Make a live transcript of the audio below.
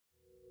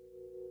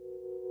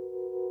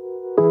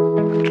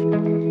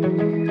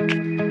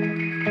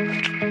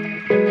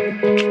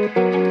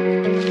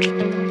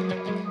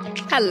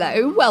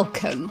Hello,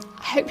 welcome.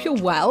 I hope you're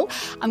well.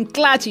 I'm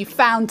glad you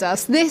found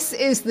us. This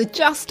is the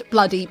Just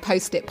Bloody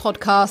Post-it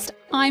podcast.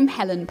 I'm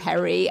Helen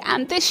Perry,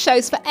 and this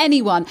show's for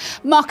anyone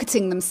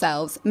marketing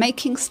themselves,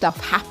 making stuff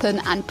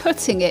happen and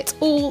putting it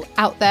all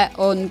out there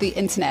on the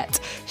internet.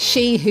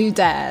 She who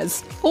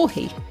dares, or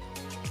he.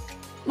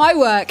 My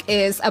work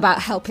is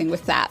about helping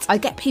with that. I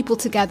get people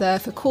together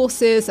for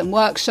courses and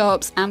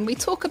workshops, and we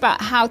talk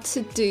about how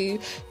to do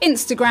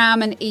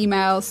Instagram and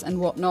emails and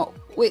whatnot,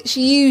 which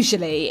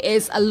usually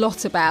is a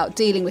lot about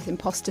dealing with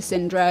imposter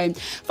syndrome,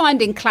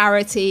 finding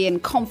clarity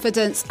and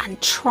confidence,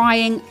 and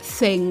trying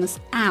things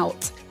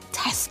out.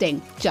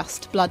 Testing,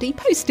 just bloody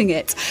posting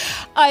it.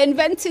 I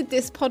invented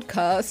this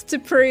podcast to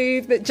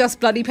prove that just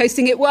bloody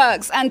posting it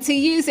works and to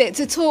use it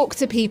to talk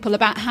to people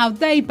about how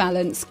they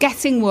balance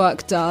getting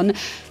work done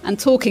and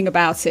talking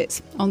about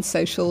it on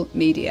social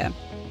media.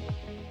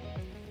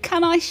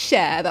 Can I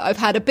share that I've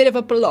had a bit of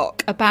a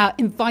block about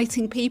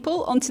inviting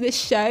people onto this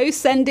show,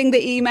 sending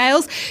the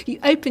emails? You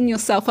open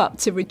yourself up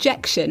to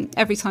rejection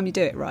every time you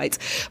do it, right?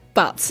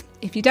 But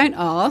if you don't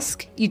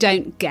ask, you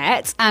don't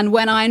get. And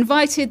when I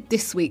invited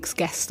this week's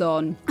guest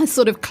on, I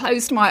sort of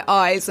closed my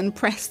eyes and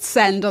pressed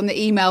send on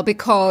the email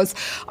because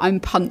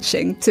I'm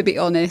punching, to be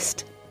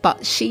honest.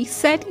 But she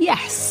said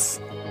yes.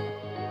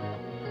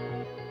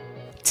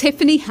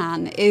 Tiffany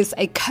Han is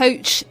a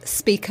coach,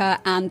 speaker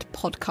and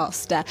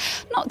podcaster.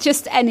 Not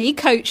just any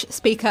coach,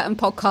 speaker and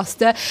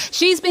podcaster.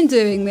 She's been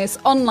doing this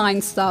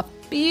online stuff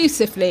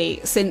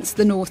beautifully since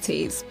the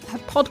noughties. Her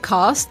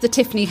podcast, The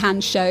Tiffany Han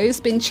Show, has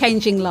been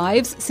changing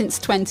lives since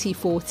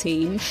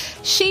 2014.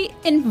 She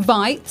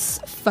invites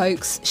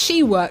folks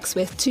she works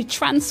with to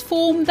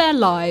transform their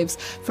lives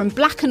from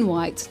black and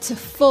white to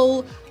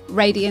full,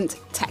 radiant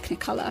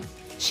technicolour.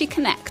 She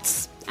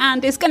connects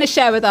and is going to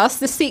share with us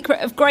the secret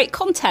of great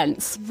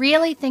content.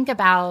 Really think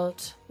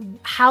about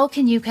how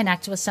can you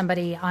connect with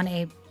somebody on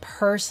a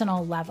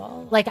personal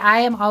level. Like, I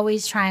am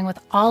always trying with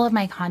all of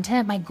my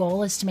content, my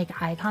goal is to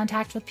make eye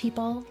contact with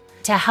people,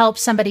 to help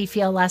somebody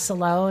feel less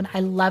alone. I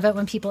love it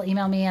when people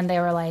email me and they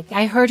were like,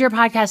 I heard your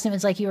podcast and it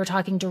was like you were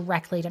talking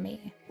directly to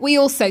me. We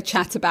also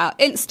chat about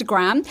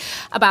Instagram,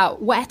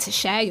 about where to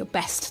share your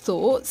best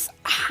thoughts,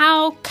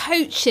 how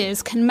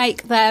coaches can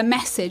make their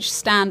message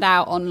stand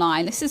out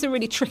online. This is a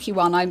really tricky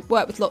one. I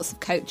work with lots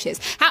of coaches.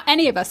 How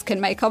any of us can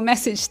make our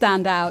message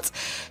stand out.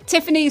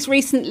 Tiffany's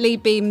recently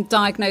been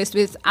diagnosed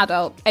with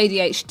adult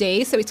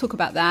ADHD, so we talk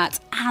about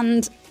that,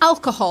 and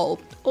alcohol,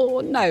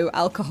 or no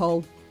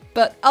alcohol.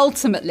 But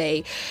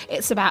ultimately,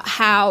 it's about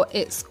how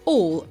it's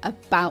all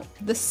about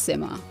the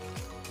simmer.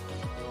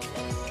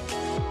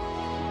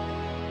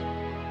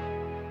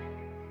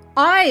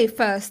 I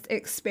first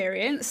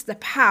experienced the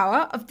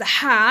power of the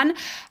Han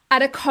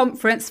at a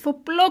conference for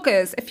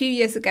bloggers a few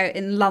years ago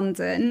in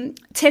London.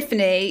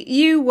 Tiffany,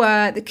 you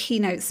were the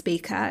keynote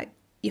speaker.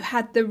 You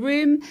had the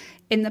room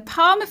in the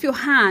palm of your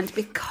hand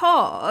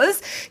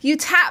because you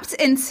tapped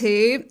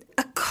into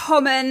a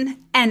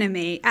common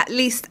enemy, at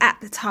least at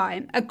the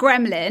time, a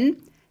gremlin,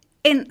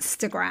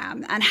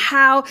 Instagram, and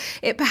how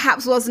it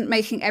perhaps wasn't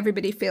making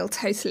everybody feel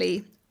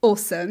totally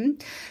awesome.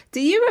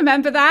 Do you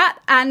remember that?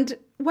 And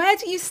where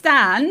do you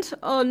stand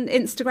on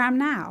Instagram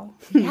now?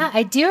 Yeah,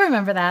 I do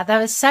remember that. That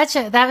was such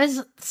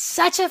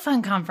a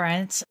fun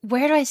conference.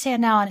 Where do I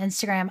stand now on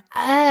Instagram?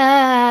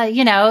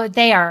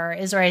 There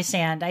is where I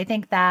stand. I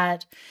think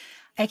that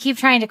I keep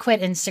trying to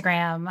quit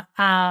Instagram,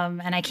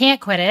 and I can't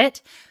quit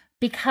it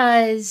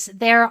because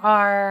there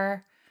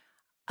are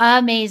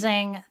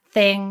amazing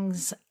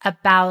things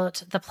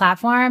about the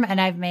platform, and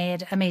I've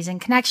made amazing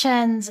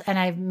connections, and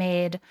I've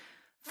made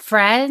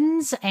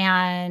friends,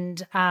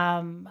 and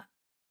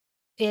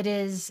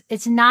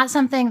it's not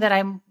something that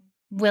I'm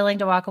willing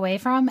to walk away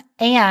from.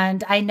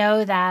 And I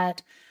know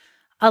that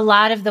a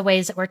lot of the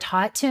ways that we're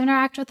taught to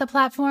interact with the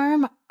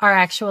platform are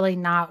actually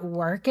not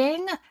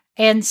working.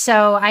 And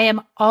so I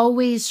am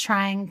always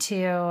trying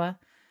to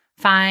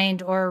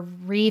find or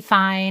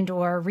refine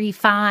or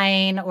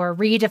refine or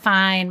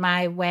redefine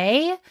my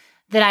way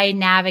that I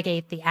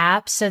navigate the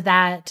app so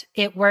that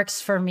it works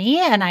for me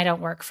and I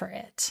don't work for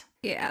it.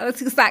 Yeah,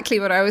 that's exactly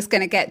what I was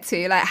going to get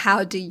to. Like,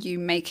 how do you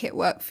make it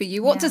work for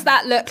you? What does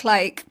that look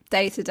like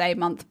day to day,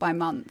 month by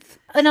month?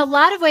 In a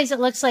lot of ways, it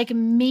looks like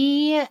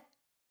me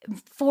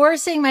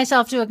forcing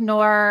myself to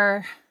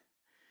ignore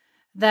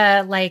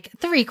the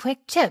 3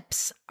 quick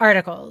tips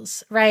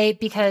articles, right?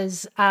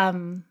 Because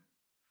I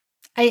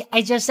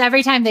just,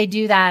 every time they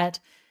do that,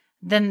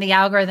 then the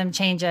algorithm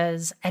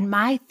changes. And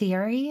my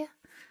theory,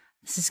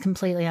 this is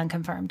completely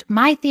unconfirmed.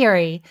 My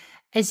theory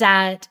is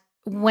that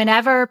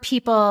whenever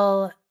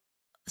people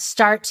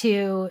start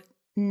to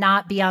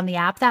not be on the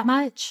app that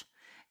much,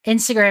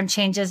 Instagram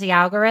changes the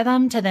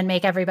algorithm to then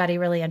make everybody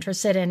really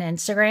interested in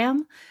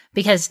Instagram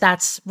because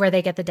that's where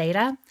they get the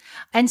data.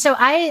 And so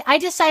I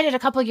decided a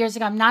couple of years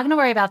ago, I'm not going to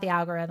worry about the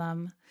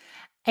algorithm.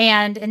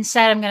 And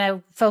instead, I'm going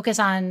to focus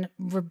on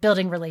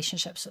building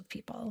relationships with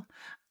people.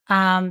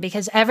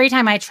 Because every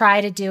time I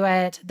try to do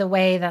it the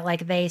way that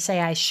they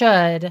say I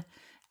should,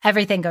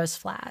 everything goes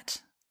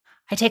flat.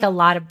 I take a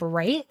lot of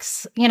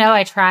breaks. You know,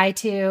 I try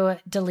to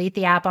delete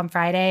the app on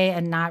Friday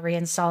and not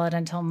reinstall it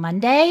until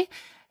Monday,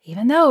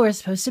 even though we're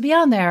supposed to be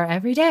on there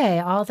every day,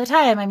 all the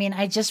time. I mean,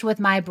 with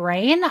my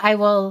brain, I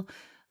will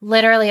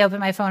literally open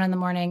my phone in the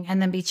morning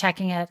and then be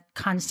checking it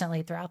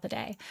constantly throughout the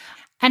day.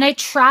 And I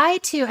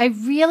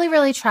really,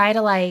 really try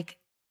to like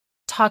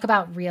talk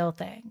about real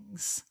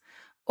things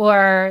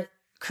or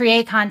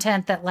create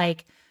content that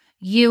like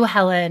you,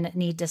 Helen,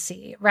 need to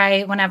see,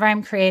 right? Whenever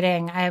I'm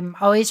creating, I'm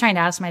always trying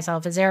to ask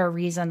myself, is there a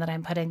reason that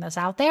I'm putting this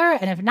out there?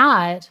 And if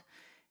not,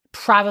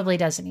 probably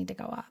doesn't need to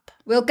go up.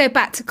 We'll go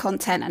back to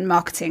content and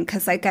marketing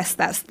because I guess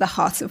that's the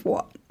heart of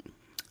what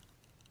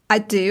I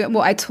do and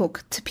what I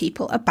talk to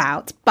people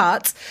about.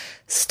 But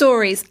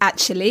stories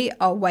actually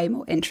are way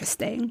more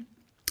interesting.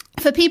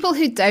 For people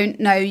who don't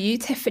know you,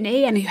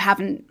 Tiffany, and who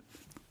haven't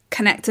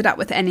connected up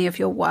with any of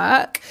your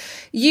work,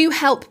 you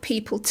help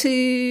people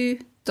to ...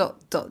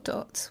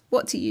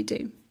 What do you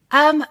do?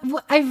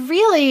 I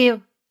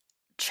really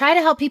try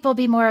to help people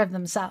be more of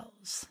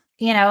themselves,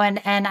 you know,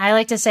 and I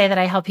like to say that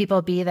I help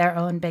people be their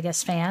own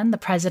biggest fan, the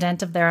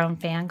president of their own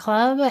fan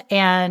club.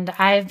 And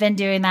I've been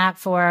doing that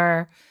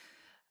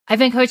I've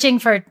been coaching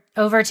for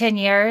over 10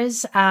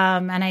 years.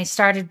 And I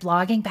started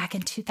blogging back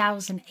in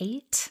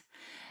 2008.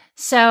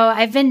 So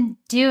I've been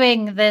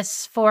doing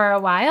this for a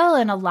while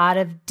in a lot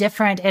of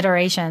different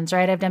iterations,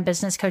 right? I've done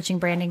business coaching,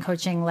 branding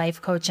coaching,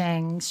 life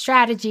coaching,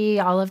 strategy,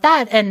 all of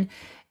that. And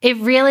it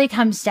really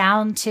comes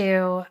down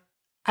to,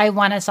 I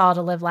want us all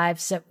to live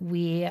lives that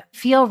we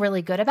feel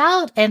really good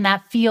about and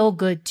that feel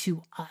good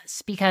to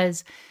us.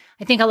 Because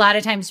I think a lot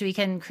of times we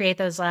can create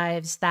those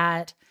lives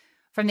that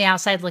from the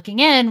outside looking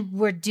in,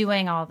 we're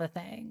doing all the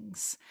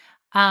things.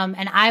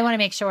 And I want to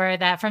make sure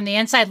that from the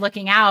inside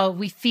looking out,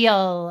 we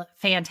feel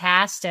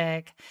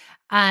fantastic.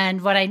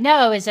 And what I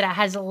know is that it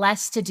has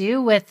less to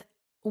do with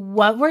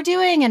what we're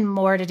doing and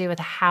more to do with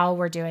how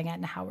we're doing it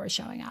and how we're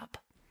showing up.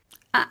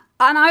 And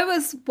I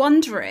was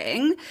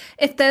wondering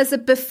if there's a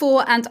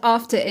before and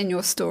after in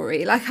your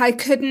story. Like I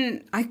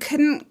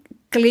couldn't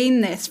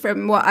glean this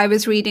from what I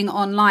was reading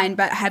online,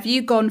 but have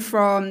you gone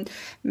from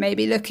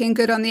maybe looking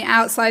good on the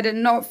outside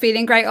and not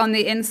feeling great on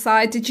the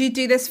inside? Did you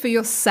do this for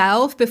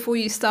yourself before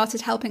you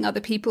started helping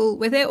other people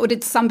with it? Or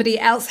did somebody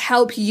else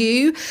help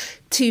you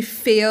to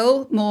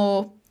feel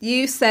more,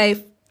 you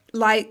say,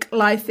 like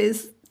life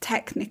is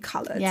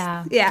technicolored?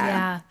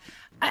 Yeah.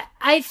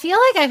 I feel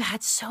like I've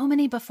had so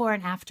many before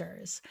and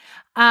afters.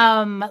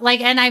 And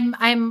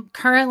I'm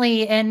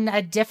currently in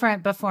a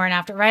different before and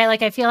after, right?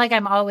 Like I feel like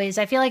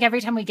every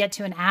time we get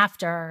to an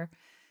after,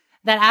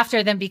 that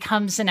after then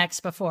becomes the next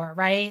before,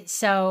 right?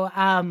 So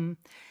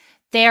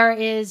there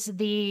is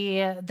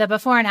the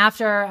before and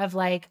after of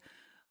like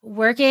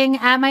working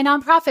at my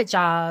nonprofit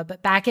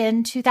job back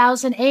in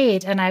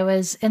 2008. And I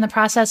was in the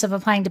process of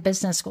applying to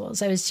business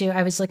schools. I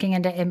was looking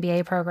into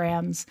MBA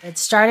programs. It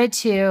started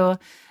to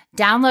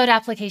download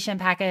application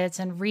packets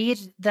and read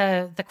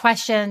the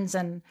questions.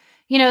 And,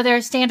 you know, there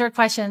are standard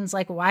questions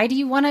like, why do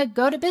you want to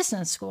go to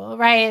business school?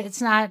 Right?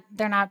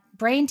 They're not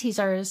brain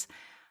teasers.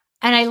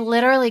 And I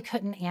literally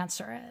couldn't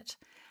answer it.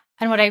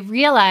 And what I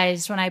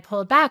realized when I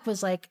pulled back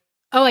was like,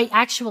 oh, I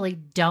actually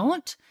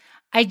don't.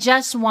 I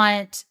just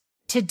want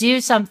to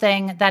do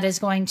something that is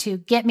going to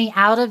get me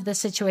out of the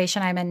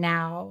situation I'm in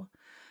now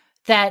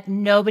that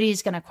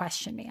nobody's going to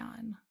question me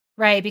on.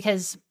 Right?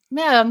 Because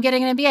no, I'm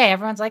getting an MBA.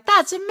 Everyone's like,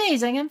 that's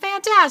amazing and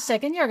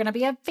fantastic. And you're going to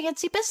be a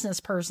fancy business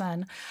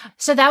person.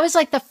 So that was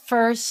like that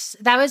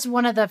was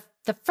one of the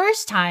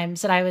first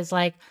times that I was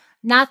like,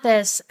 not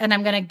this. And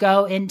I'm going to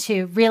go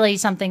into really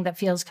something that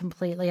feels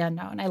completely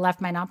unknown. I left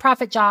my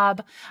nonprofit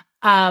job,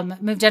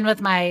 moved in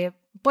with my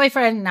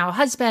boyfriend, now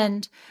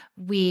husband.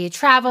 We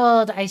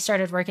traveled. I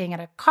started working at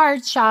a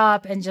card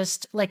shop and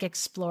just like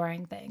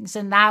exploring things.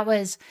 And that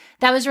was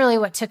really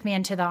what took me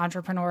into the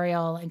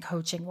entrepreneurial and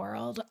coaching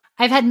world.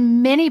 I've had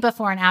many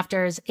before and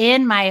afters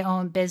in my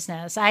own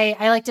business. I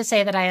like to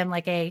say that I am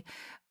like a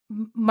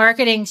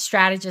marketing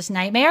strategist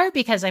nightmare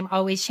because I'm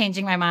always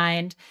changing my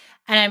mind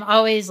and I'm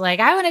always like,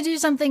 I want to do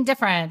something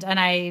different. And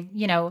I,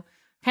 you know,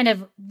 kind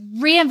of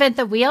reinvent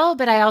the wheel,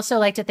 but I also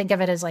like to think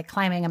of it as like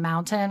climbing a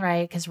mountain,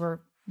 right? Because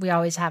we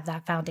always have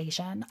that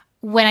foundation.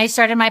 When I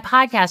started my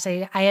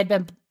podcast, I had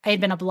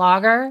been a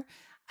blogger.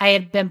 I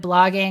had been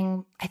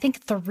blogging, I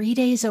think 3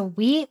 days a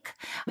week.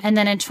 And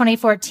then in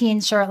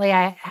 2014, shortly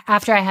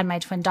after I had my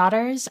twin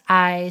daughters,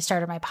 I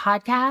started my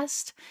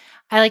podcast.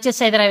 I like to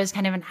say that I was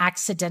kind of an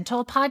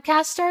accidental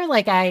podcaster.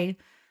 Like I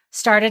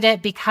started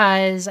it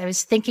because I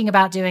was thinking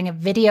about doing a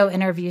video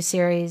interview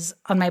series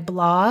on my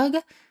blog,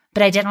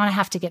 but I didn't want to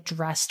have to get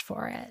dressed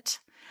for it.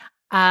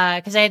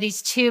 Because I had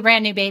these 2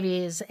 brand new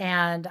babies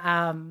and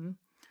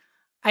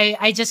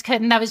I just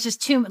couldn't, that was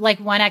just too, like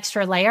one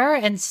extra layer.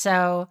 And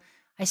so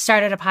I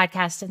started a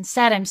podcast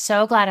instead. I'm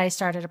so glad I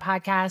started a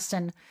podcast.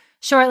 And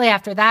shortly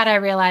after that, I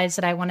realized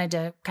that I wanted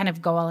to kind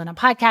of go all in on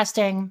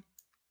podcasting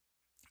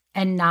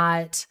and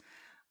not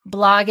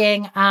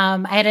blogging.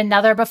 I had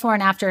another before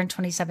and after in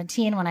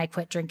 2017 when I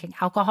quit drinking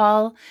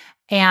alcohol.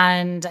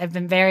 And I've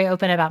been very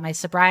open about my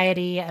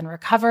sobriety and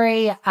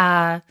recovery.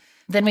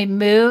 Then we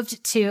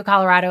moved to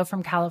Colorado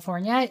from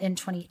California in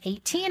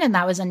 2018, and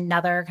that was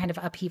another kind of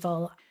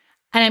upheaval.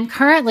 And I'm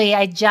currently,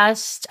 I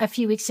just a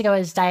few weeks ago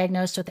was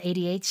diagnosed with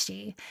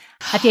ADHD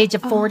at the age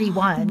of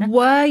 41.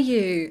 Were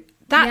you?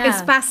 That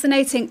is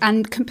fascinating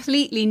and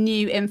completely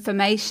new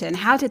information.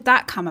 How did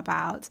that come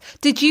about?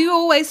 Did you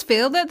always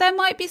feel that there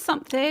might be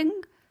something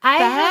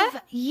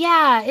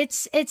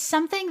it's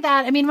something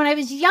that, I mean, when I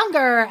was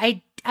younger,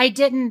 I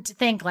didn't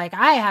think like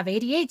I have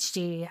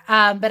ADHD,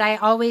 but I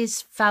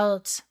always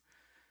felt,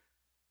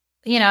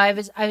 I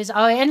was always,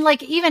 and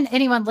like even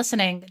anyone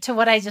listening to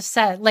what I just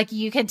said, like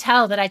you can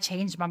tell that I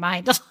changed my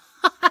mind a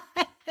lot.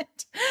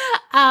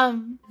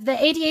 The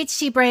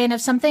ADHD brain, if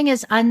something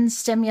is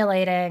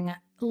unstimulating,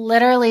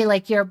 literally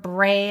like your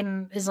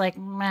brain is like,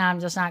 I'm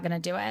just not going to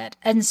do it.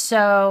 And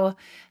so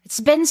it's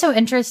been so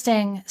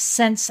interesting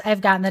since I've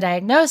gotten the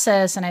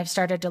diagnosis and I've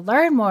started to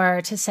learn more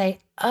to say,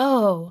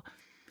 oh,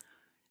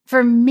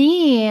 for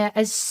me,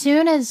 as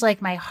soon as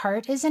like my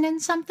heart isn't in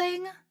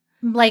something,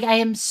 like I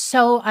am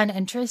so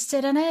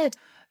uninterested in it.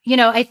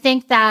 I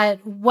think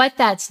that what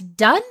that's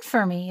done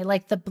for me,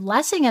 like the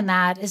blessing in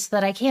that is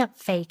that I can't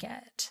fake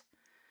it,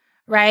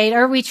 right?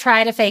 Or we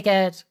try to fake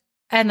it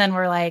and then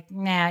we're like,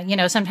 nah,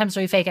 sometimes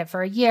we fake it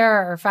for a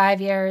year or 5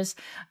 years,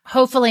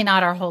 hopefully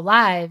not our whole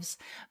lives.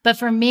 But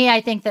for me, I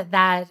think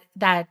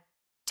that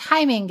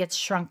timing gets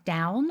shrunk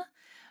down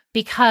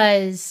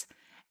because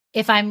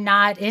if I'm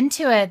not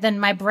into it,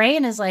 then my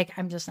brain is like,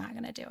 I'm just not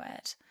going to do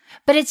it.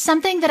 But it's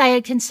something that I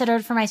had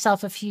considered for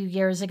myself a few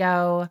years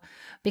ago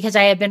because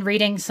I had been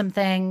reading some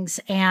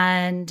things.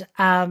 And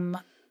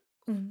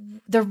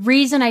the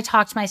reason I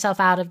talked myself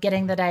out of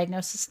getting the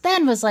diagnosis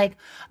then was like,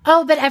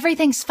 oh, but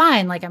everything's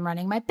fine. Like I'm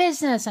running my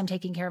business, I'm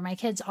taking care of my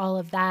kids, all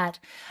of that.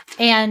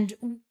 And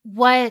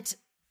what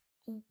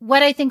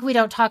I think we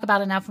don't talk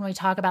about enough when we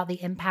talk about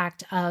the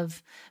impact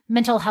of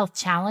mental health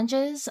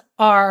challenges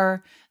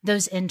are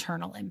those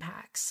internal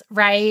impacts,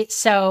 right?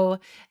 So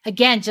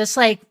again, just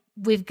like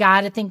we've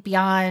got to think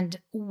beyond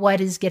what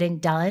is getting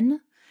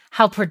done,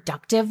 how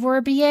productive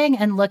we're being,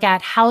 and look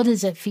at how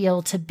does it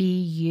feel to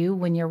be you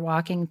when you're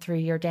walking through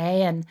your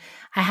day. And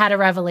I had a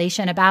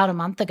revelation about a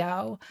month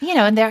ago,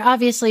 and there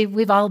obviously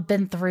we've all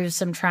been through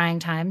some trying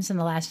times in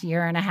the last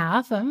year and a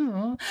half,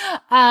 where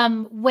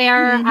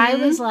I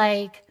was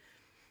like,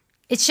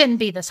 it shouldn't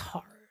be this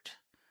hard,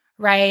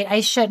 right?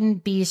 I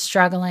shouldn't be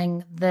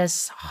struggling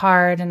this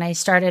hard. And I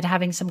started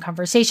having some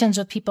conversations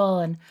with people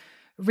and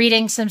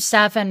reading some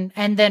stuff and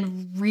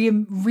then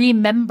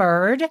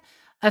remembered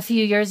a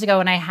few years ago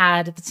when I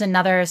had, it's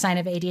another sign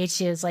of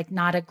ADHD is like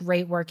not a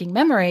great working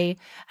memory.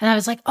 And I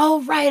was like,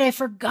 oh, right. I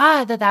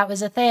forgot that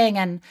was a thing.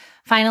 And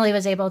finally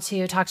was able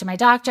to talk to my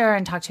doctor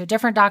and talk to a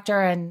different doctor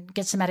and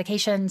get some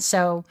medication.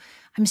 So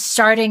I'm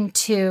starting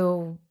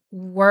to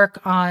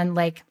work on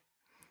like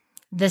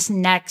this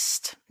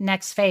next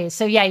phase.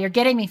 So yeah, you're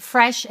getting me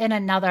fresh in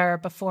another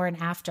before and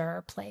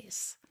after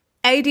place.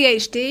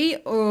 ADHD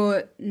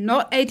or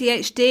not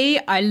ADHD,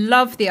 I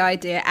love the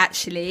idea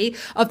actually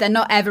of there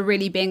not ever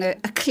really being a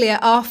clear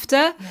after.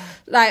 Yeah.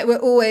 Like we're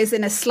always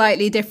in a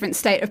slightly different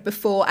state of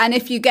before. And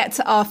if you get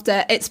to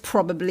after, it's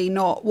probably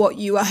not what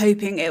you were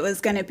hoping it was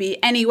going to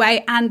be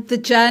anyway. And the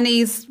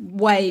journey's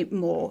way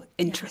more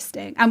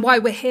interesting and why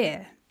we're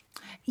here.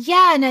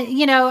 Yeah. And,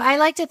 I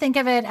like to think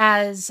of it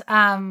as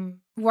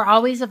we're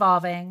always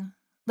evolving.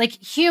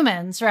 Like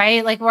humans,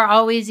 right? Like we're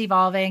always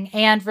evolving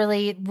and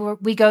really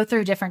we go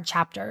through different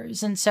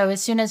chapters. And so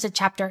as soon as a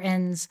chapter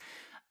ends,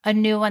 a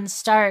new one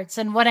starts.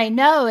 And what I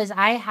know is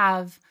I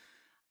have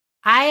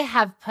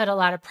put a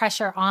lot of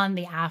pressure on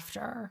the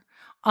after,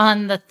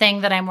 on the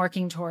thing that I'm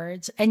working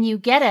towards. And you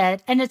get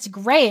it. And it's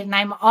great. And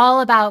I'm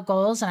all about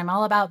goals and I'm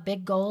all about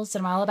big goals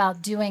and I'm all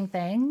about doing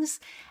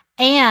things.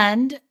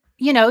 And,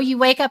 you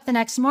wake up the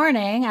next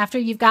morning after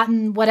you've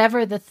gotten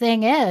whatever the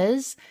thing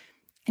is,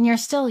 and you're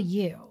still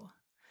you.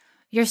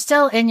 You're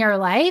still in your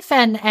life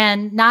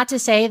and not to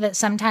say that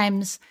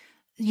sometimes,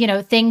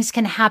 things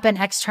can happen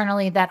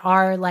externally that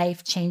are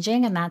life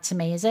changing and that's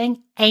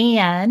amazing.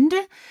 And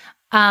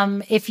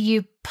if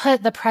you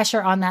put the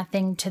pressure on that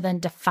thing to then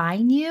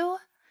define you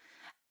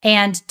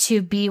and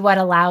to be what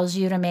allows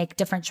you to make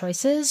different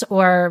choices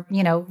or,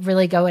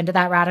 really go into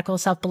that radical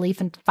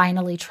self-belief and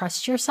finally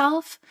trust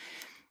yourself,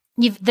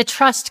 the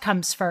trust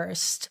comes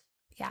first.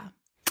 Yeah.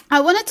 I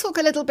want to talk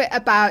a little bit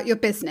about your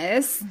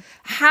business.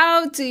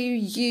 How do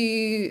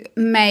you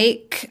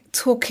make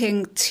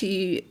talking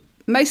to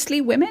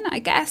mostly women, I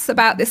guess,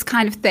 about this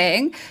kind of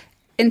thing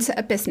into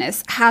a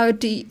business? How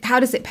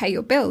does it pay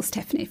your bills,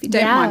 Tiffany, if you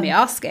don't mind me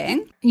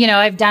asking?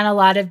 I've done a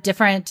lot of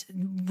different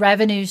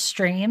revenue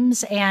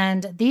streams,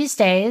 and these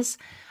days,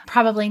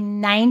 probably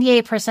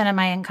 98% of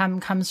my income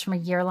comes from a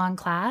year-long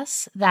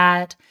class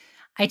that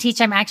I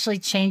teach. I'm actually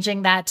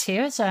changing that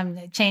too, so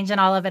I'm changing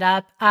all of it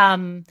up.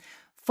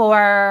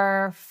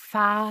 For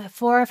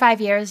 4 or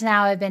 5 years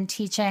now, I've been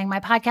teaching. My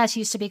podcast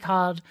used to be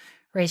called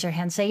Raise Your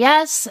Hand, Say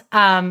Yes.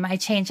 I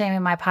changed the name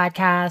of my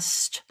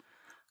podcast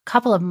a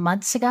couple of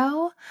months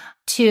ago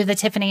to the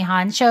Tiffany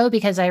Han Show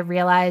because I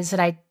realized that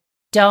I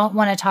don't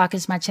want to talk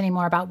as much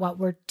anymore about what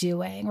we're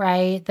doing,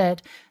 right?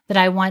 That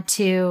I want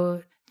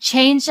to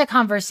change the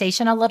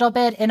conversation a little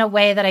bit in a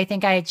way that I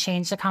think I had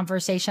changed the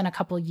conversation a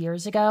couple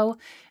years ago,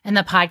 and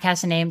the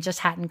podcast name just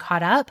hadn't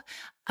caught up.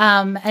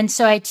 And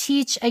so I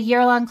teach a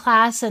year-long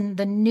class, and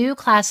the new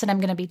class that I'm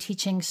going to be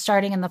teaching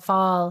starting in the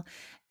fall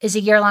is a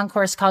year-long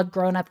course called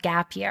Grown Up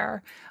Gap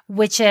Year,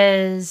 which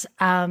is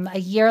a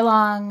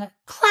year-long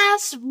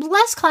class,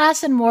 less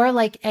class and more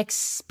like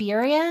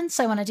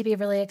experience. I want it to be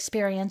really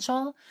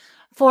experiential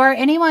for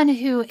anyone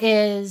who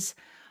is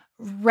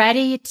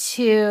ready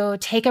to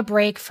take a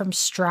break from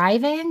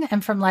striving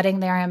and from letting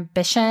their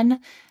ambition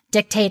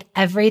dictate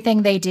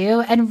everything they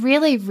do, and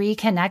really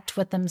reconnect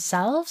with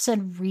themselves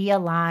and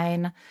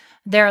realign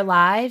their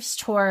lives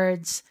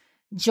towards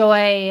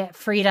joy,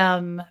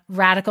 freedom,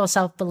 radical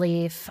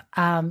self-belief,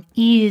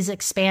 ease,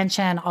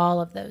 expansion,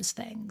 all of those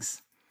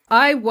things.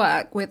 I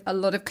work with a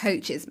lot of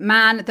coaches.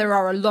 Man, there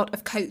are a lot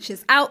of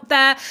coaches out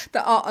there.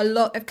 There are a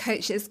lot of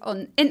coaches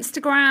on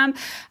Instagram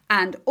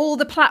and all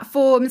the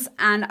platforms.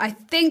 And I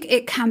think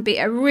it can be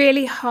a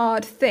really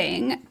hard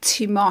thing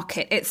to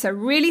market. It's a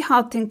really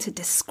hard thing to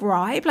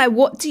describe. Like,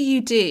 what do you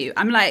do?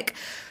 I'm like,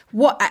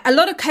 what? A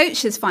lot of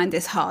coaches find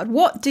this hard.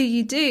 What do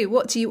you do?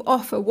 What do you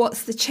offer?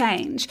 What's the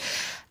change?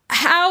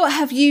 How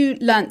have you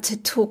learnt to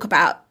talk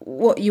about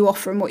what you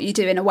offer and what you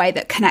do in a way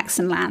that connects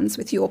and lands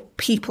with your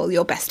people,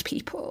 your best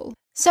people?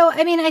 So,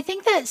 I mean, I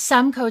think that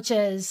some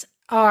coaches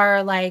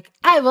are like,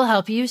 I will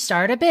help you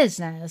start a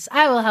business.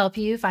 I will help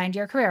you find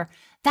your career.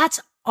 That's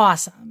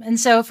awesome. And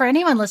so for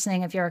anyone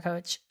listening, if you're a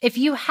coach, if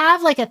you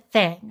have like a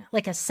thing,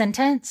 like a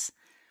sentence,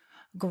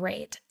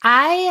 great.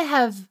 I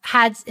have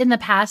had in the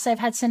past, I've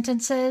had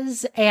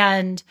sentences,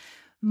 and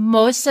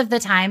most of the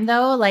time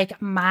though, like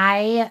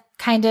my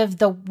kind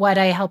of what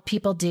I help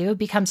people do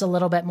becomes a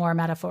little bit more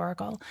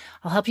metaphorical.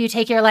 I'll help you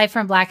take your life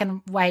from black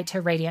and white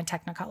to radiant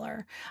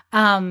technicolor.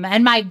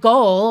 And my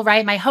goal,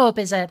 right? My hope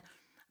is that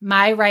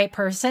my right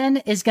person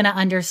is going to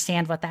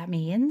understand what that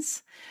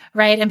means,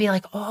 right? And be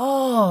like,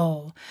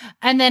 oh,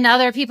 and then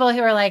other people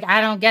who are like,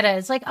 I don't get it.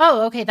 It's like,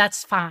 oh, okay,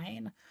 that's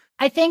fine.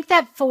 I think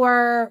that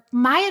for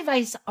my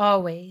advice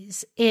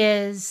always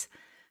is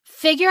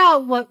figure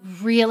out what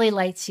really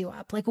lights you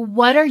up. Like,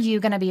 what are you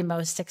going to be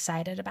most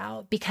excited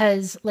about?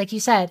 Because like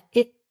you said,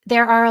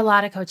 there are a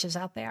lot of coaches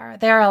out there.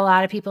 There are a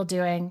lot of people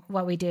doing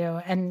what we do.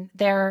 And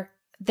there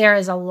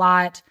is a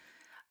lot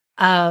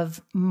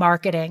of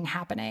marketing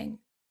happening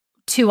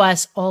to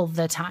us all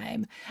the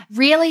time.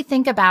 Really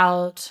think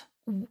about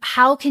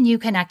how can you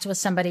connect with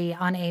somebody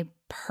on a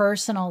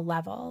personal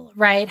level,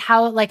 right?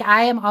 How, like,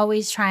 I am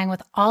always trying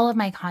with all of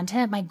my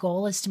content, my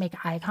goal is to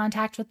make eye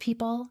contact with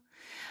people.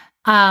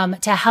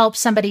 To help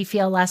somebody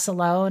feel less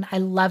alone. I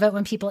love it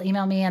when people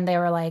email me and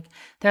they're like,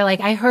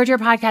 I heard your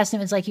podcast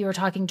and it was like you were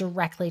talking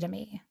directly to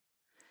me.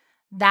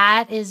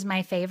 That is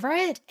my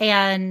favorite.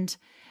 And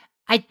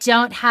I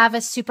don't have a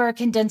super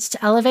condensed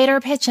elevator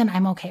pitch, and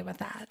I'm okay with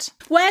that.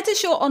 Where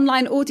does your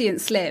online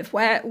audience live?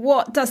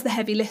 What does the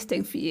heavy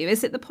lifting for you?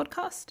 Is it the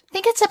podcast? I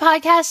think it's a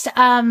podcast.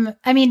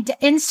 I mean,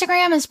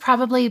 Instagram is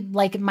probably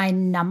like my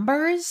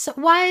numbers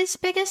wise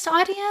biggest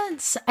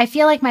audience. I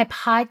feel like my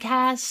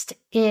podcast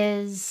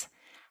is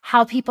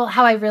how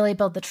I really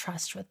build the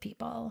trust with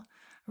people,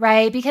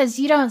 right? Because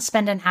you don't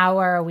spend an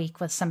hour a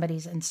week with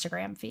somebody's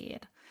Instagram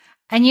feed,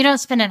 and you don't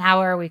spend an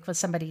hour a week with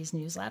somebody's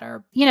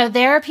newsletter. You know,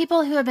 there are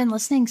people who have been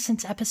listening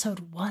since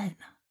episode 1,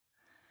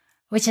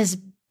 which is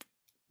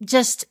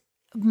just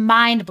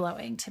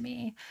mind-blowing to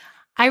me.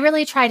 I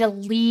really try to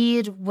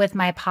lead with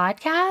my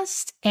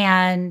podcast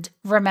and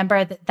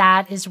remember that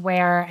that is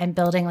where I'm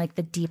building like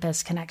the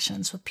deepest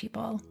connections with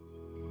people.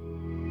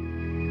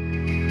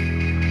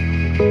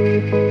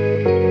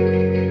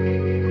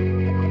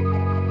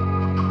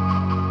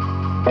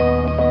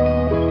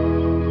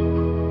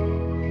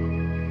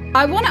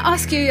 I want to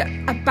ask you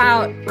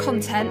about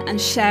content and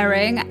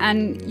sharing,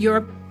 and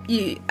you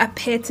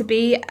appear to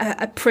be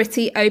a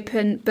pretty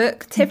open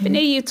book.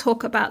 Tiffany, you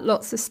talk about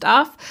lots of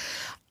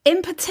stuff.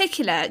 In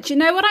particular, do you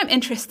know what I'm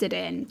interested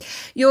in?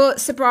 Your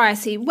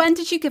sobriety. When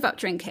did you give up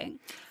drinking?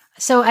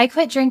 So I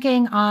quit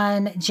drinking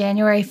on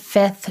January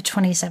 5th,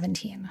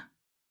 2017.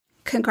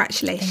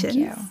 Congratulations. Thank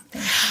you.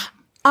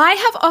 I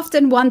have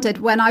often wondered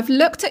when I've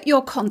looked at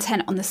your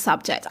content on the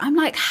subject, I'm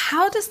like,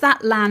 how does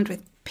that land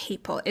with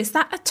people? Is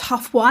that a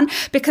tough one?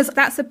 Because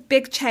that's a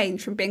big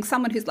change from being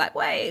someone who's like,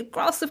 wait,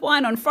 glass of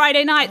wine on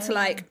Friday night to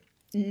like,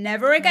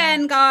 never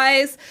again,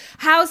 guys.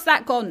 How's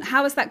that gone?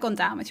 How has that gone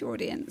down with your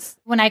audience?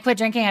 When I quit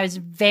drinking, I was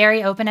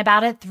very open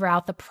about it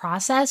throughout the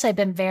process. I've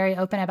been very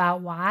open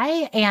about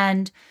why.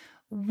 And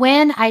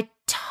when I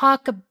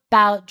talk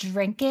about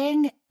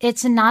drinking,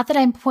 it's not that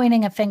I'm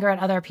pointing a finger at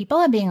other people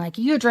and being like,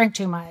 you drink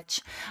too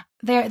much.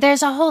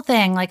 There's a whole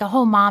thing, like a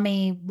whole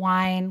mommy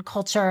wine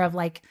culture of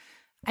like,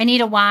 I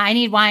need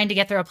wine to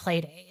get through a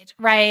play date,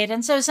 right?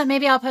 And so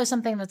maybe I'll post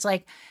something that's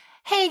like,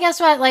 hey, guess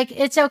what? Like,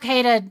 it's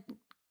okay to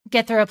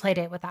get through a play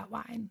date without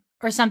wine.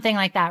 or something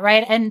like that,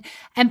 right? And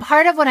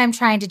part of what I'm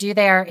trying to do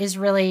there is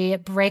really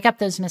break up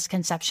those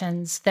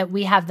misconceptions that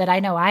we have, that I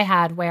know I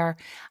had, where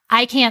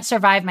I can't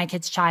survive my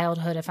kid's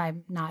childhood if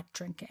I'm not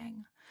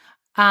drinking.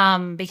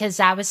 Because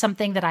that was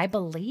something that I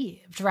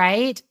believed,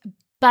 right?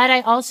 But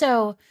I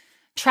also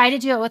try to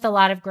do it with a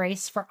lot of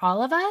grace for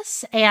all of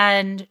us,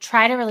 and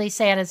try to really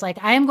say it as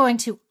like, I am going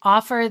to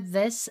offer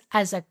this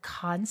as a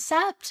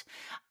concept.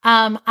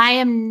 I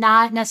am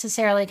not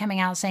necessarily coming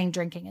out saying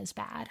drinking is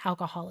bad,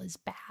 alcohol is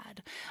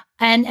bad.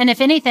 And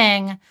if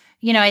anything,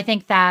 I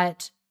think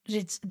that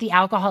it's the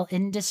alcohol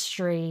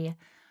industry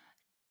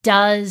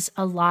does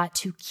a lot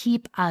to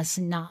keep us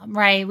numb,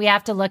 right? We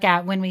have to look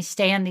at, when we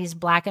stay in these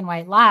black and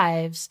white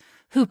lives,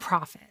 who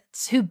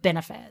profits, who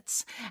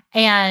benefits.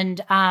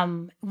 And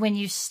when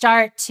you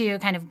start to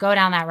kind of go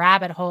down that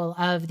rabbit hole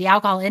of the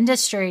alcohol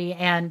industry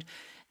and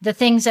the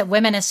things that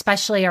women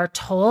especially are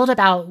told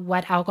about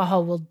what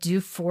alcohol will do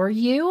for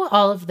you,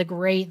 all of the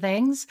great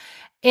things,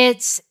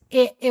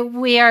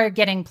 we are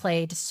getting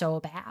played so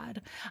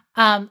bad.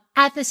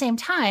 At the same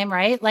time,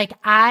 right? Like,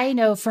 I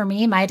know for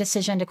me, my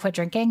decision to quit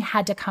drinking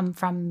had to come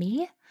from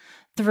me,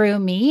 through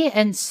me.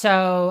 And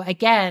so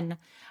again,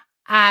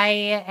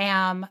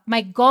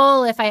 my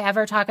goal, if I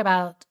ever talk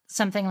about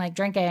something like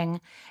drinking,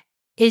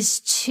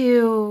 is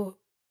to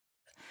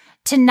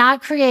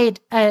not create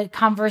a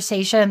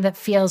conversation that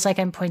feels like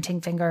I'm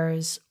pointing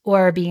fingers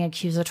or being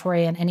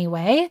accusatory in any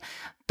way,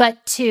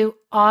 but to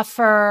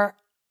offer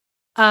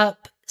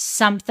up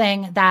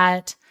something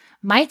that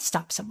might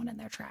stop someone in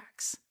their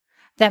tracks,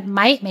 that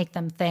might make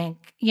them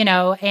think,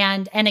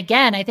 and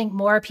again, I think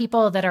more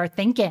people that are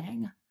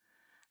thinking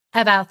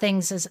about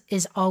things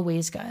is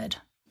always good.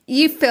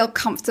 You feel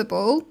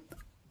comfortable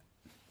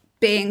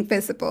being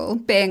visible,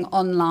 being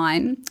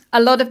online.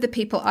 A lot of the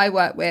people I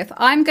work with,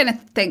 I'm going to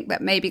think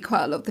that maybe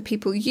quite a lot of the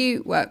people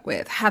you work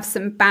with have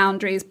some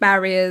boundaries,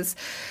 barriers,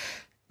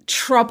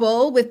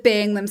 trouble with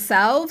being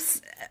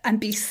themselves and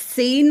be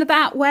seen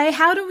that way.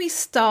 How do we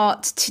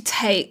start to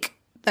take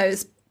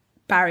those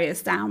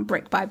barriers down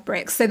brick by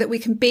brick so that we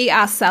can be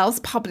ourselves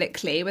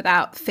publicly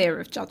without fear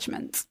of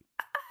judgment?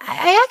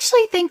 I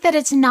actually think that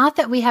it's not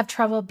that we have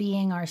trouble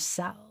being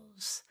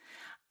ourselves.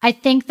 I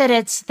think that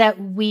it's that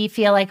we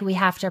feel like we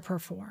have to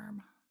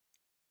perform.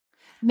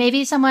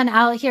 Maybe someone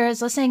out here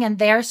is listening and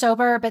they're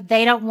sober, but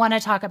they don't want to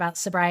talk about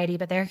sobriety,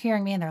 but they're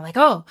hearing me and they're like,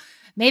 oh,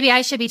 maybe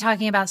I should be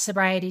talking about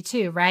sobriety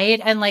too,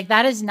 right? And like,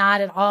 that is not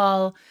at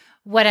all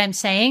what I'm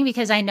saying,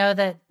 because I know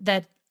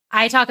that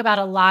I talk about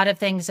a lot of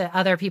things that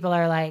other people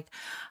are like,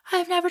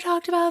 I've never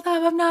talked about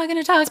that. I'm not going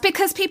to talk. It's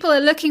because people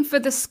are looking for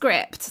the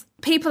script.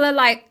 People are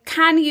like,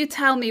 can you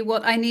tell me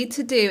what I need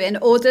to do in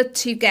order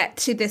to get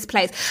to this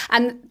place?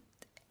 And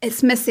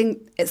it's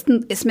missing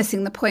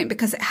the point,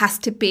 because it has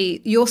to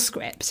be your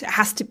script. It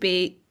has to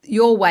be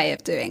your way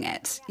of doing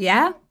it.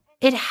 Yeah?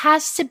 It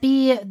has to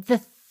be the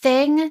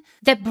thing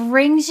that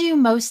brings you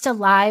most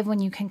alive when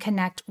you can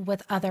connect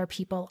with other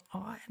people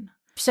on.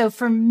 So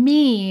for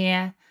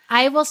me,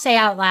 I will say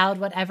out loud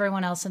what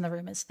everyone else in the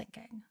room is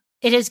thinking.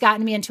 It has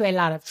gotten me into a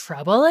lot of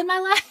trouble in my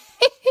life.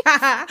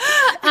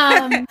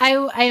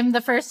 I am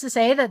the first to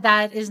say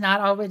that is not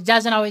always,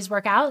 doesn't always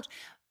work out.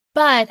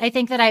 But I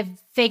think that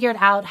I've figured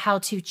out how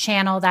to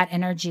channel that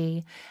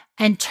energy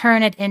and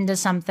turn it into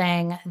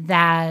something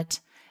that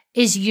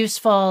is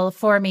useful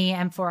for me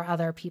and for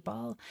other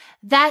people.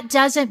 That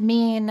doesn't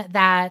mean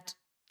that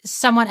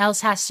someone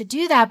else has to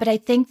do that, but I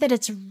think that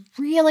it's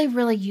really,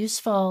 really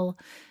useful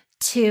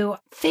to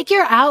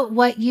figure out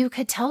what you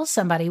could tell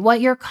somebody, what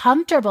you're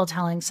comfortable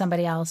telling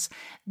somebody else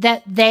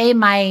that they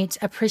might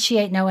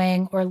appreciate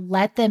knowing, or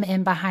let them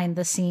in behind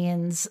the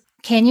scenes.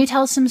 Can you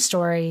tell some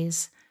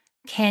stories?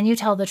 Can you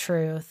tell the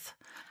truth?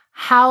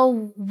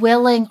 How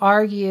willing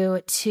are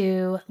you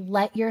to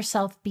let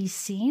yourself be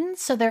seen?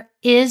 So there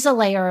is a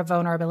layer of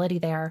vulnerability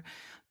there.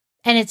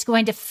 And it's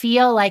going to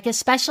feel like,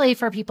 especially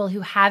for people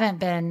who haven't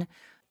been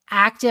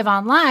active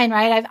online,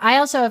 right? I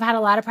also have had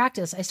a lot of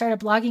practice. I started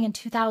blogging in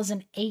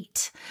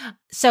 2008.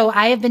 So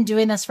I have been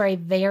doing this for a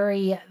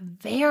very,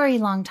 very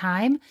long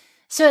time.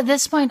 So at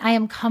this point, I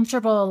am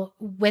comfortable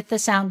with the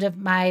sound of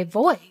my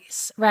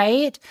voice,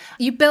 right?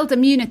 You build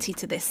immunity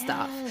to this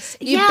stuff.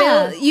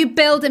 You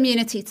build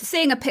immunity to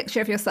seeing a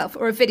picture of yourself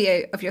or a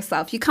video of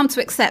yourself. You come to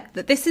accept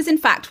that this is in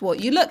fact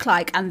what you look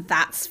like, and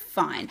that's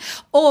fine.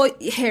 Or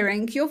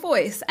hearing your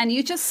voice, and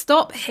you just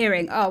stop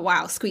hearing, oh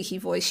wow, squeaky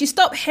voice. You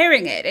stop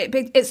hearing it.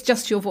 It's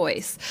just your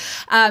voice.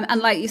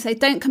 And like you say,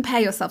 don't compare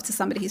yourself to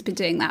somebody who's been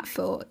doing that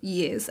for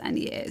years and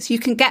years. You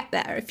can get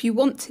there if you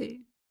want to.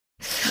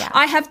 Yeah.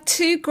 I have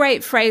two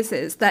great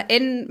phrases that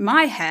in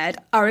my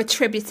head are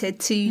attributed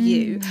to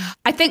you.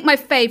 I think my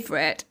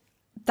favorite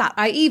that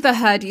I either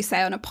heard you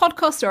say on a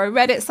podcast or I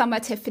read it somewhere,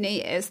 Tiffany,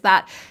 is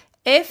that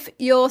if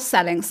you're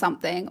selling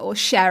something or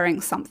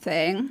sharing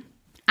something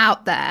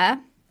out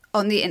there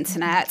on the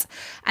internet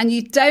and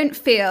you don't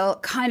feel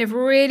kind of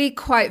really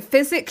quite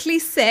physically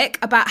sick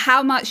about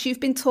how much you've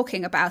been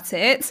talking about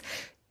it,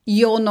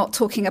 you're not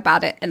talking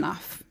about it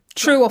enough.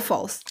 True or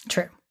false?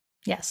 True.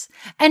 Yes.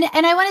 And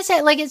I want to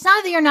say, like, it's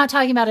not that you're not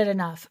talking about it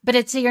enough, but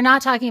it's that you're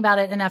not talking about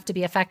it enough to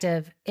be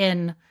effective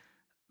in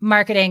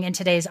marketing in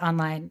today's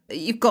online.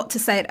 You've got to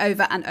say it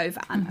over and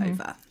over and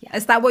over. Yeah.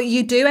 Is that what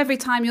you do every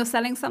time you're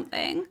selling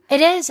something?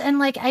 It is. And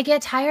like, I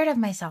get tired of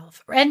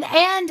myself. And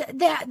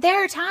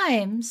there are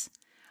times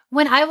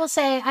when I will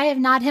say, I have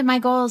not hit my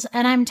goals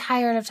and I'm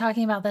tired of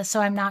talking about this,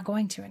 so I'm not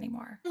going to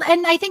anymore.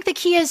 And I think the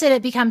key is that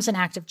it becomes an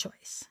active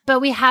choice. But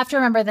we have to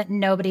remember that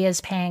nobody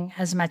is paying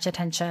as much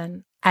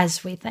attention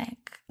as we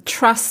think.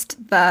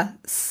 Trust the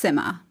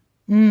simmer.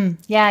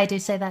 Yeah, I do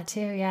say that too.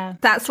 Yeah.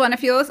 That's one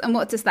of yours. And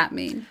what does that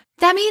mean?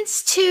 That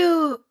means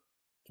to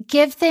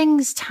give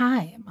things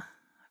time,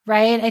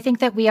 right? I think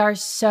that we are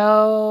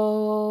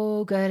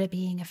so good at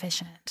being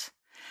efficient.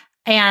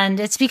 And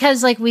it's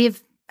because like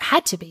we've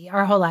had to be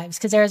our whole lives,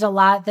 because there's a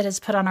lot that is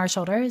put on our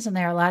shoulders and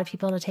there are a lot of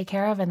people to take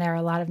care of and there are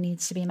a lot of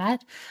needs to be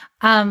met.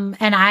 And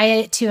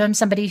I too am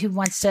somebody who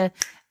wants to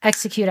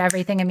execute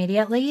everything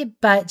immediately.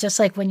 But just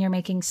like when you're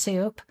making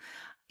soup,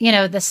 you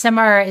know, the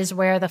simmer is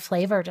where the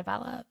flavor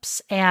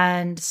develops.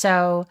 And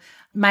so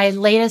my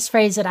latest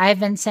phrase that I've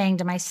been saying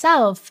to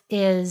myself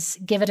is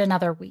give it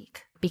another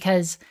week,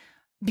 because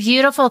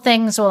beautiful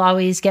things will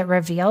always get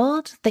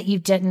revealed that you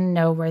didn't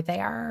know were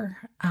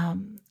there.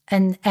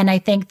 And I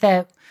think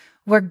that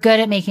we're good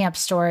at making up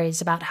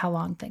stories about how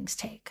long things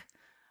take,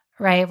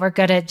 right? We're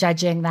good at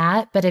judging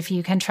that. But if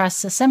you can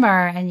trust the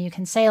simmer and you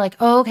can say like,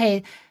 oh,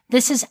 okay,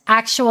 this is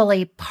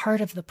actually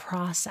part of the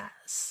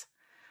process.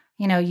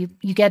 You know, you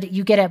get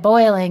it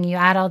boiling, you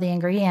add all the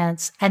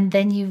ingredients, and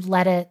then you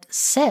let it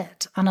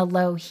sit on a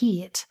low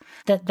heat.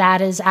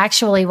 That is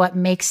actually what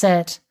makes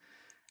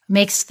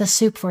the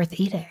soup worth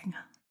eating.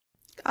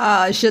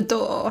 Ah,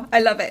 j'adore. I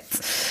love it.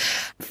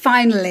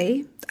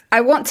 Finally,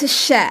 I want to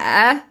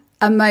share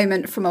a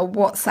moment from a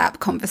WhatsApp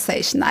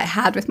conversation that I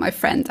had with my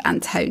friend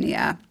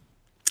Antonia.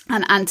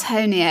 And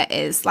Antonia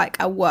is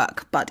like a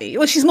work buddy.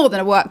 Well, she's more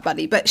than a work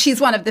buddy, but she's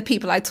one of the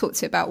people I talk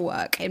to about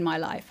work in my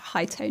life.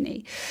 Hi,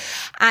 Tony.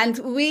 And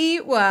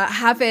we were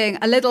having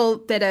a little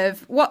bit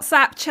of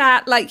WhatsApp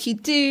chat like you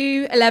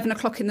do, 11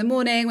 o'clock in the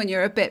morning when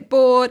you're a bit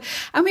bored.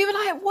 And we were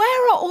like,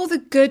 where are all the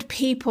good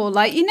people?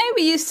 Like, you know,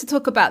 we used to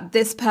talk about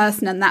this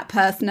person and that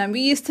person, and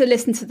we used to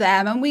listen to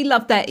them and we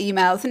loved their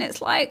emails. And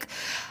it's like,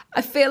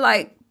 I feel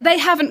like they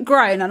haven't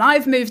grown and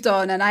I've moved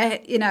on, and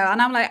and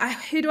I'm like,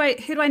 who do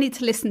I need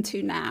to listen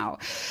to now?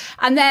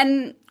 And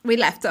then we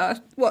left our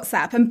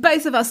WhatsApp, and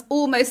both of us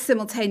almost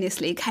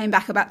simultaneously came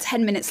back about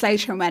 10 minutes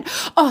later and went,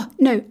 oh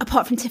no,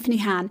 apart from Tiffany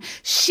Han,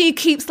 she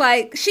keeps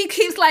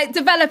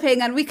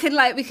developing, and we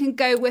can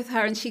go with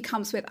her and she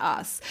comes with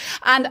us.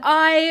 And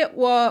I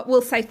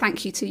will say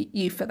thank you to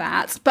you for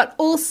that. But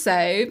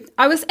also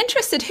I was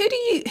interested,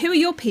 who are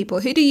your people?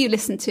 Who do you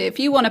listen to? If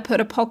you want to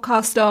put a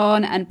podcast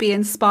on and be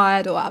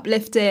inspired or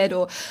uplifted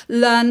or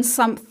learn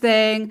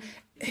something,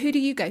 who do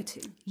you go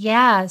to?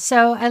 Yeah.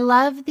 So I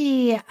love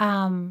the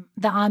On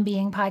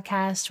Being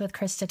podcast with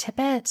Krista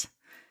Tippett.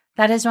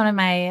 That is one of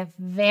my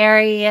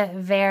very,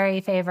 very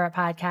favorite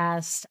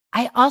podcasts.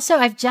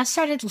 I've just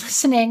started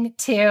listening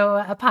to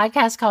a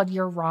podcast called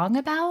You're Wrong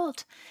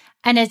About.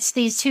 And it's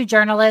these two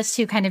journalists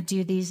who kind of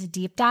do these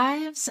deep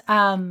dives.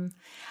 I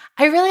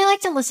really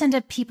like to listen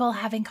to people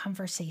having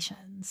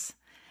conversations,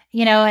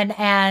 you know,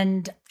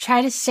 and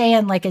try to stay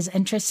in like as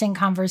interesting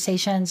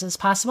conversations as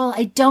possible.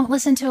 I don't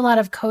listen to a lot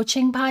of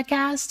coaching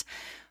podcasts,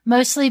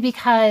 mostly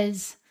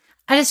because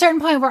at a certain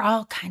point, we're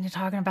all kind of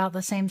talking about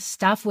the same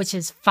stuff, which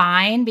is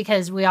fine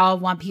because we all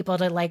want people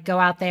to like go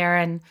out there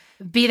and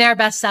be their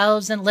best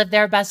selves and live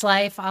their best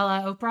life, a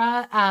la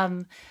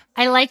Oprah.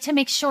 I like to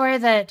make sure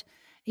that,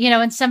 you know,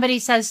 when somebody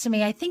says to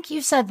me, I think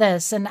you said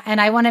this, and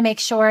I want to make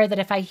sure that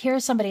if I hear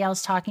somebody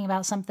else talking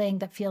about something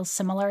that feels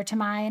similar to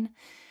mine,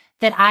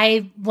 that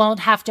I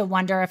won't have to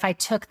wonder if I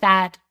took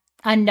that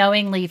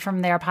unknowingly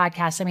from their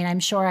podcast. I mean, I'm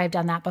sure I've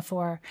done that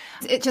before.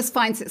 It just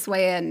finds its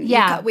way in.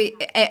 Yeah.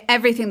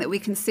 Everything that we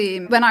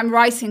consume. When I'm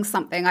writing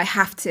something, I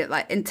have to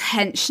like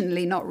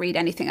intentionally not read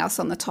anything else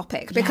on the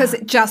topic because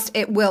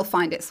it will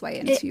find its way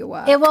into your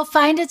work. It will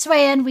find its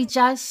way in.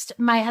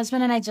 My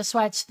husband and I just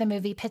watched the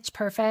movie Pitch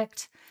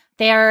Perfect.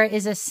 There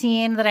is a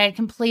scene that I had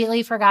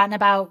completely forgotten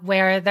about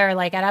where they're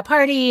like at a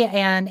party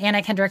and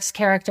Anna Kendrick's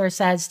character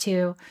says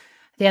to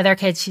the other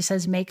kids, she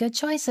says, make good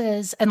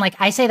choices. And like,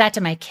 I say that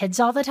to my kids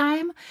all the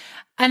time.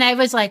 And I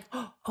was like,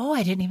 oh,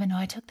 I didn't even know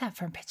I took that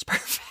from Pitch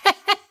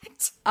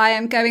Perfect. I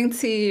am going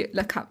to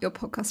look up your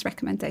podcast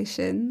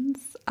recommendations.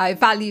 I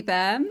value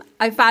them.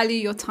 I value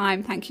your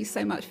time. Thank you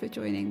so much for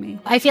joining me.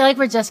 I feel like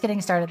we're just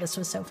getting started. This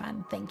was so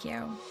fun. Thank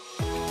you.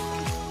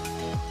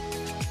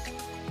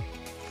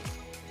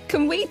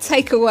 Can we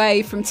take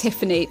away from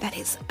Tiffany that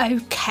it's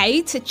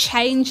okay to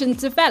change and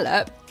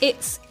develop?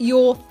 It's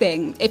your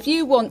thing. If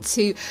you want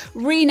to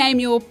rename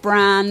your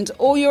brand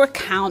or your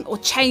account or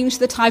change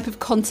the type of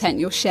content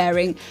you're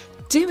sharing,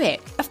 do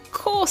it. Of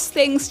course,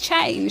 things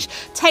change.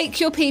 Take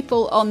your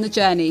people on the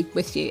journey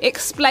with you.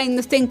 Explain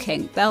the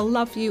thinking. They'll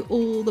love you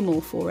all the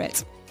more for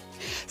it.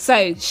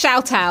 So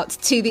shout out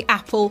to the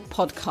Apple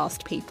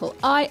Podcast people.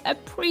 I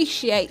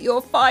appreciate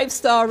your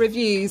 5-star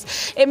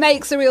reviews. It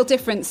makes a real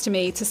difference to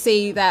me to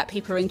see that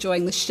people are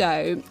enjoying the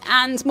show.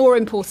 And more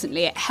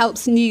importantly, it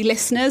helps new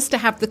listeners to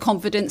have the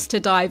confidence to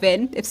dive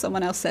in if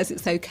someone else says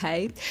it's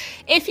okay.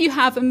 If you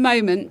have a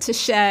moment to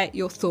share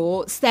your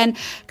thoughts, then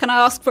can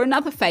I ask for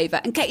another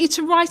favour and get you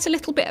to write a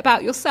little bit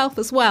about yourself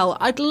as well?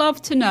 I'd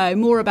love to know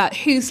more about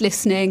who's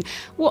listening,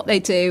 what they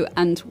do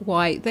and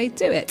why they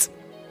do it.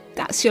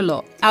 That's your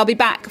lot. I'll be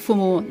back for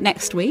more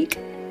next week.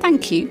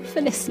 Thank you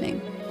for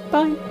listening.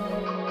 Bye.